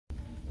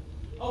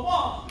A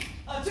 1,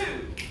 a 2,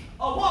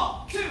 a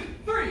 1, 2,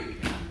 3.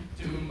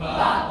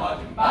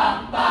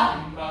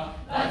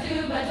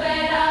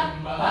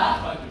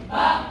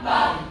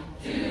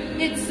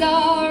 It's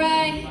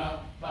alright.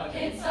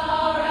 It's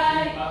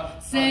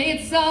alright. Say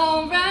it's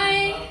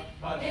alright.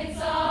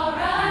 It's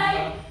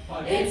alright.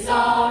 It's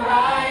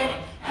alright.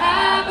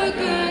 Have a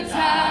good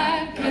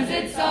time, 'cause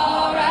it's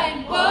alright.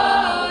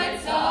 Whoa,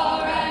 it's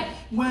alright.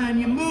 When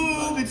you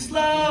move it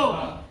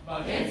slow,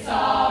 It's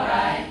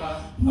alright.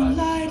 when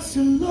lights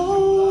are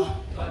low,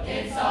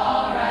 It's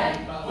alright.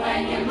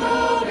 When you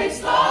move it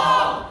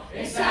slow,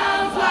 it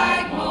sounds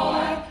like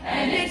more.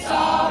 And it's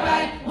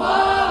alright.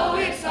 Whoa,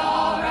 it's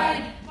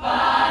alright.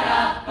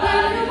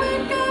 When you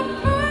wake up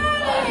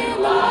early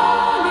in the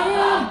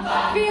morning,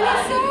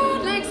 feeling sad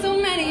like so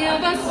many of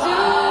us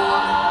do.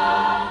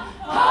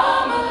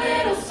 Home a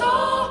little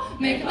soul,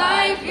 make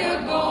life your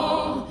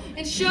goal.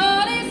 And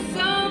surely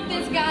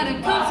something's gotta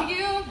come to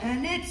you.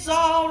 and it's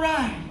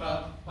alright.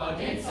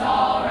 It's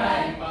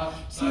alright.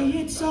 Say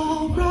it's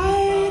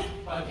alright.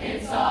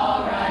 It's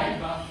alright.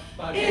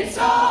 It's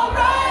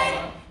alright.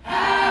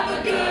 Have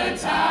a good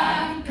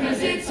time, 'cause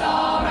it's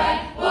alright.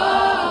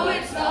 Whoa,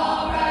 it's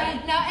alright.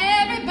 Now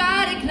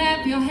everybody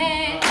clap your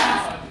hands.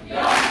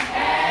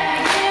 And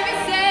give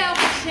yourself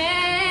a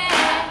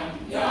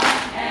chance.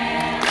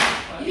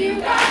 You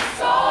got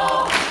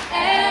soul.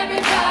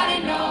 Everybody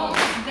knows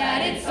that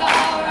it's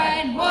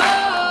alright.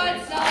 Whoa,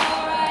 it's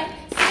alright.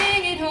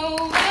 Sing it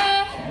over.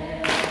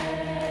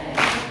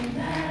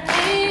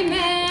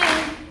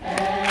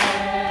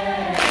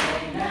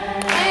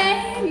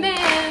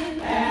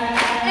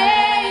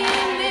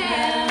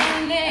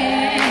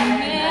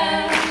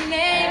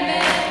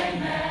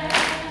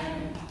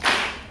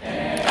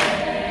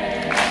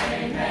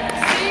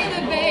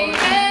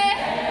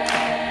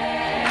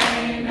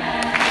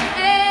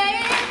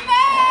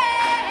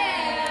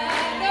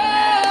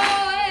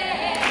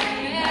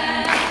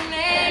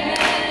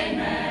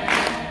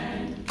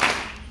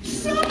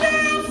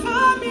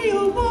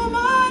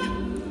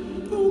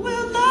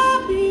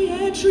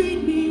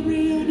 Treat me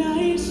real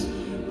nice,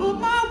 but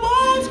my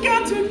one's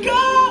got to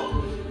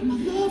go, and my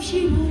love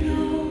she will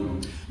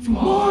know from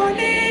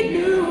morning,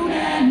 noon,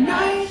 and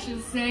night. She'll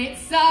say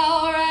it's all